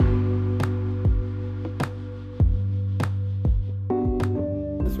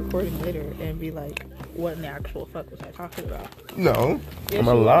recording later and be like, what in the actual fuck was I talking about? No. Yes, I'm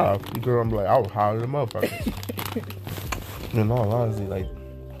gonna laugh because I'm like, I was high as a motherfucker. In all honesty, like,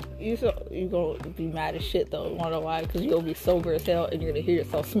 You gonna be mad as shit though. Wanna know why? Because you'll be sober as hell and you're gonna hear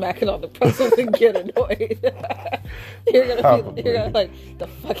yourself smacking on the pretzels and get annoyed. you're gonna be like, the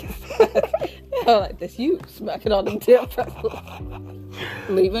fuck is that? Like, that's you smacking on the damn pretzels,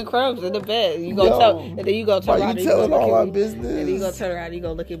 leaving crumbs in the bed. You go tell, and then you go turn around. You telling all our business. And then you go turn around. And you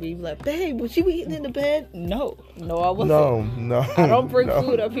go look at me. And be like, babe, was you eating in the bed? No, I wasn't. No. I don't bring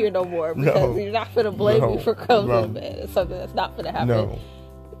food up here no more because you're not gonna blame me for crumbs in the bed. It's something that's not gonna happen. No.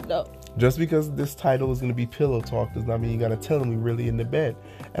 Just because this title is going to be Pillow Talk does not mean you got to tell them we really in the bed.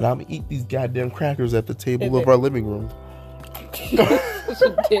 And I'm going to eat these goddamn crackers at the table of our living room. You're such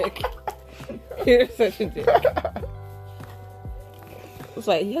a dick. You're such a dick. It's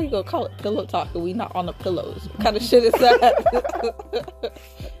like, yeah, you gonna call it Pillow Talk and we not on the pillows. What kind of shit is that?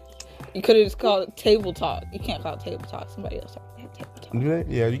 You could have just called it Table Talk. You can't call it Table Talk. Somebody else talk. Table Talk. Do they?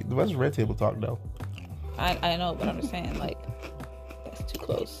 Yeah, that's Red Table Talk though. I know, but I'm just saying, like, too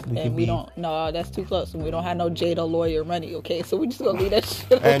close, and we don't. No, that's too close, and we don't have no Jada lawyer money. Okay, so we just gonna leave that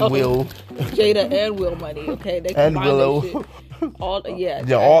shit alone. And Will, Jada and Will money. Okay, they and Willow. All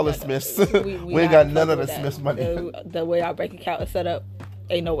all the Smiths. We ain't got none of the Smiths money. The way our bank account is set up,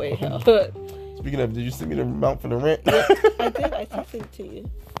 ain't no way in hell. Speaking of, did you send me the amount for the rent? Yeah, I did. I texted it to you.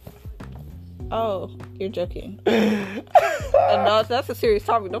 Oh, you're joking. And no, that's a serious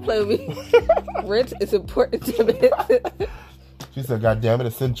topic. Don't play with me. Rent is important to me. She said, God damn it,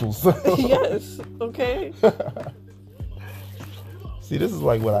 essentials. Yes, okay. See, this is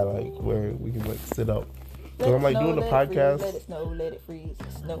like what I like, where we can like sit up. So I'm like doing the podcast. Let it snow, let it freeze.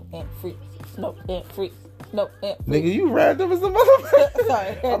 Snow and freeze. Snow and freeze. Snow and freeze. Nigga, you random as a motherfucker.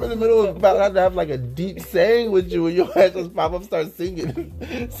 Sorry. I'm in the middle of about to have like a deep saying with you and your ass just pop up, start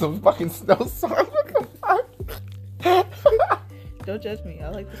singing some fucking snow song. What the fuck? Don't judge me. I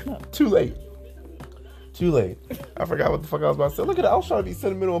like the snow. Too late. I forgot what the fuck I was about to say. Look at that. I was trying to be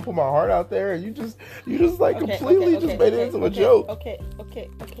sentimental and put my heart out there, and you just like completely made it into a joke. Okay.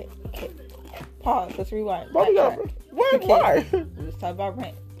 Pause. Let's rewind. Why? Let's talk about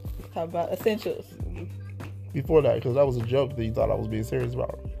rent. Let's talk about essentials. Before that, because that was a joke that you thought I was being serious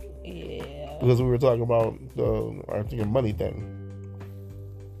about. Yeah. Because we were talking about I think, a money thing.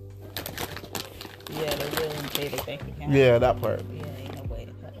 Yeah, the real and Jada bank account. Yeah, that part. Yeah, ain't no way.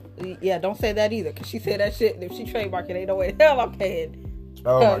 Yeah, don't say that either, because she said that shit, and if she trademarked it, ain't no way in hell I'm paying.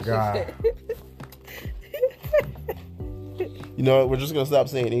 Oh my God. You know what? We're just going to stop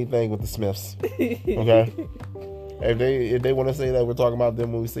saying anything with the Smiths. Okay? If they want to say that we're talking about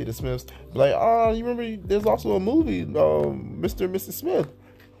them when we say the Smiths, be like, oh, you remember there's also a movie, Mr. and Mrs. Smith.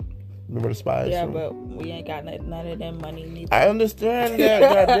 Remember the spies? Yeah, but we ain't got none of them money neither. I understand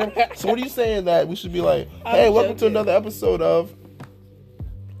that. Goddamn. So what are you saying that we should be like, hey, welcome to another episode of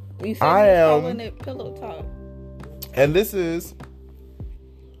calling it Pillow Talk. And this is,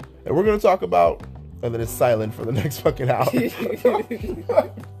 and we're going to talk about, and then it's silent for the next fucking hour.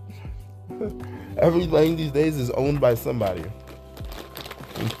 Everything these days is owned by somebody.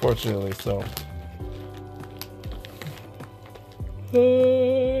 Unfortunately, so.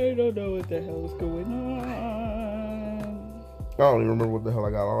 I don't know what the hell is going on. I don't even remember what the hell I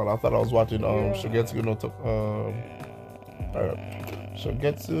got on. I thought I was watching Shigetsu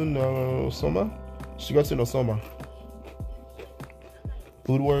no Soma.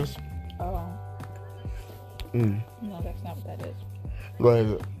 Food Wars. Oh. No, that's not what that is. Go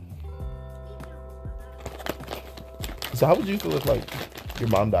ahead. So how would you feel if like your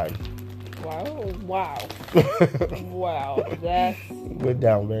mom died? Wow. Wow. That went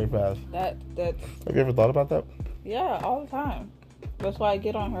down very fast. That's Have you ever thought about that? Yeah, all the time. That's why I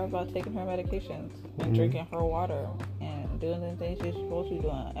get on her about taking her medications and drinking her water and doing the things she's supposed to be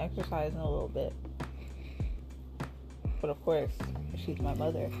doing, exercising a little bit. But of course, she's my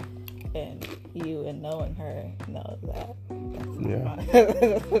mother, and you and knowing her know that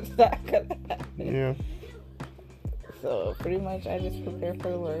that's not gonna happen. Yeah. So pretty much I just prepare for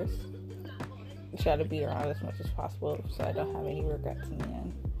the worst. Try to be around as much as possible so I don't have any regrets in the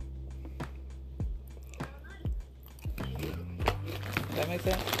end. Does that make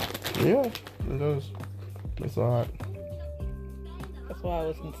sense? Yeah, it does. It's a lot. That's why I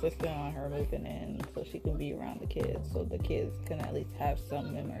was insisting on her moving in so she can be around the kids, so the kids can at least have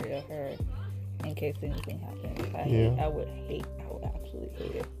some memory of her in case anything happens. I would absolutely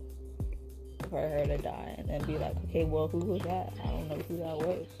hate it for her to die and then be like, okay, well, who was that? I don't know who that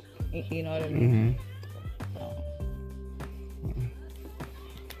was. You know what I mean?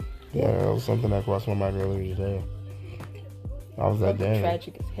 Yeah, that was something that crossed my mind earlier today. I was like, dang.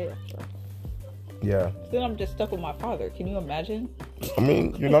 Tragic as hell. Yeah. Then I'm just stuck with my father. Can you imagine? I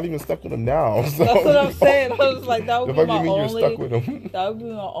mean, you're not even stuck with him now. So, that's what I'm saying. I was like, that would be my you're only. Stuck with him? That would be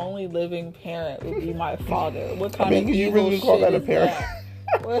my only living parent. Would be my father. What kind of you evil really call shit that a is parent?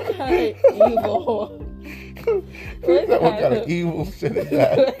 that? What kind of evil? What kind of evil shit is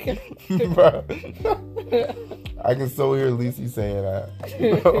that? Bro. I can so hear Lacey saying that.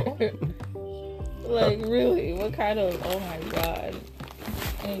 Like, really? What kind of... Oh, my God.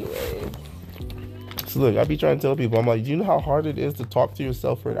 Anyways. So, look, I be trying to tell people, I'm like, do you know how hard it is to talk to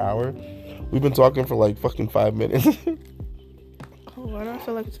yourself for an hour? We've been talking for, like, fucking 5 minutes. Oh, why do I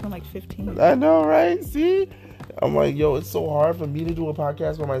feel like it's been, like, 15? I know, right? See? I'm like, yo, it's so hard for me to do a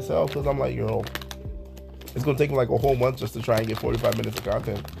podcast by myself because I'm like, yo, it's going to take me, like, a whole month just to try and get 45 minutes of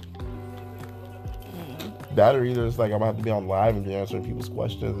content. That or either it's like I'm going to have to be on live and be answering people's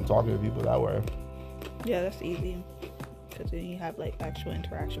questions and talking to people that way. Yeah, that's easy. Because then you have, like, actual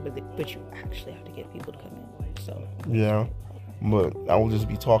interaction, but you actually have to get people to come in. So yeah, but I will just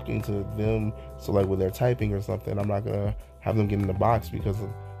be talking to them. So, like, when they're typing or something, I'm not going to have them get in the box because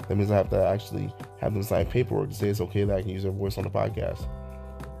that means I have to actually have them sign paperwork to say it's okay that I can use their voice on the podcast.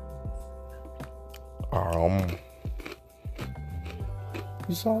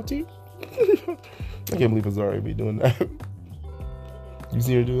 You salty? I can't believe Azari be doing that. You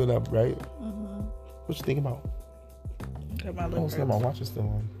see her doing that, right? Mm-hmm. What you think about? Oh, snap, my watch is still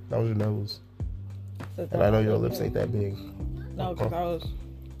on. That was your nose. And I know your lips ain't that big. No, because I was...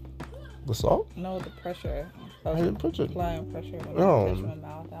 The salt? No, the pressure. I didn't put it. Applying pressure. No.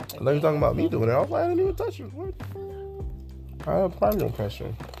 I know you're talking about me doing it. I was like, I didn't even touch it. What? I applied no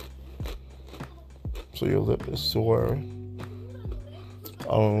pressure. So your lip is sore.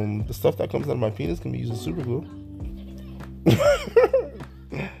 The stuff that comes out of my penis can be used as super glue.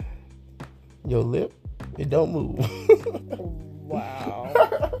 Your lip, it don't move. Wow.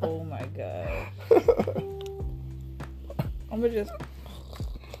 Oh my God. I'm gonna just.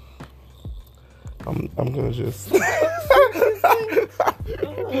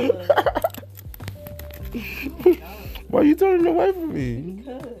 Why are you turning away from me?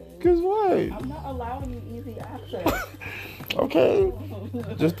 Because what? I'm not allowing you easy access. Okay.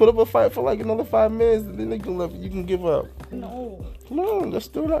 Just put up a fight for like another 5 minutes and then you can give up. No, let's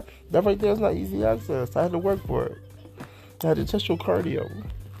do that. That right there is not easy access. I had to work for it. I had to test your cardio.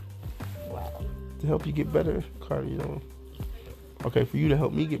 Wow. To help you get better cardio. Okay, for you to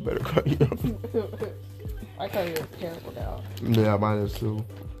help me get better cardio. I thought you were terrible now. Yeah, mine is too.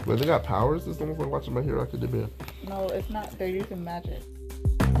 But they got powers. It's almost like watching My Hero Academia. No, it's not. They're using magic.